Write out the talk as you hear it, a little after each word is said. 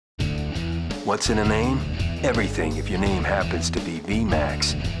What's in a name? Everything if your name happens to be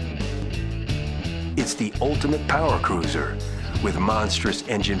VMAX. It's the ultimate power cruiser, with monstrous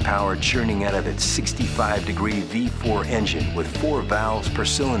engine power churning out of its 65-degree V4 engine with 4 valves per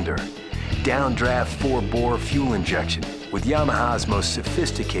cylinder. Downdraft 4-bore fuel injection with Yamaha's most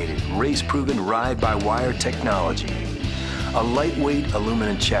sophisticated, race-proven ride-by-wire technology. A lightweight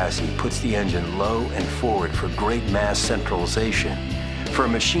aluminum chassis puts the engine low and forward for great mass centralization, for a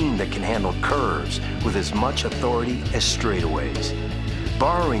machine that can handle curves with as much authority as straightaways.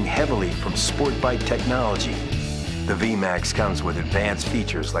 Borrowing heavily from sport bike technology, the VMAX comes with advanced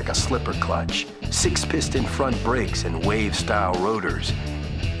features like a slipper clutch, 6-piston front brakes and wave-style rotors,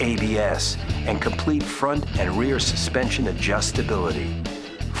 ABS, and complete front and rear suspension adjustability.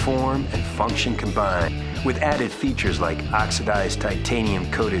 Form and function combined, with added features like oxidized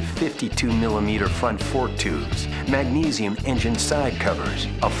titanium-coated 52mm front fork tubes, magnesium engine side covers,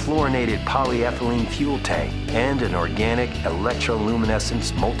 a fluorinated polyethylene fuel tank, and an organic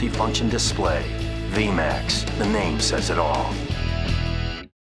electroluminescence multifunction display. VMAX, the name says it all.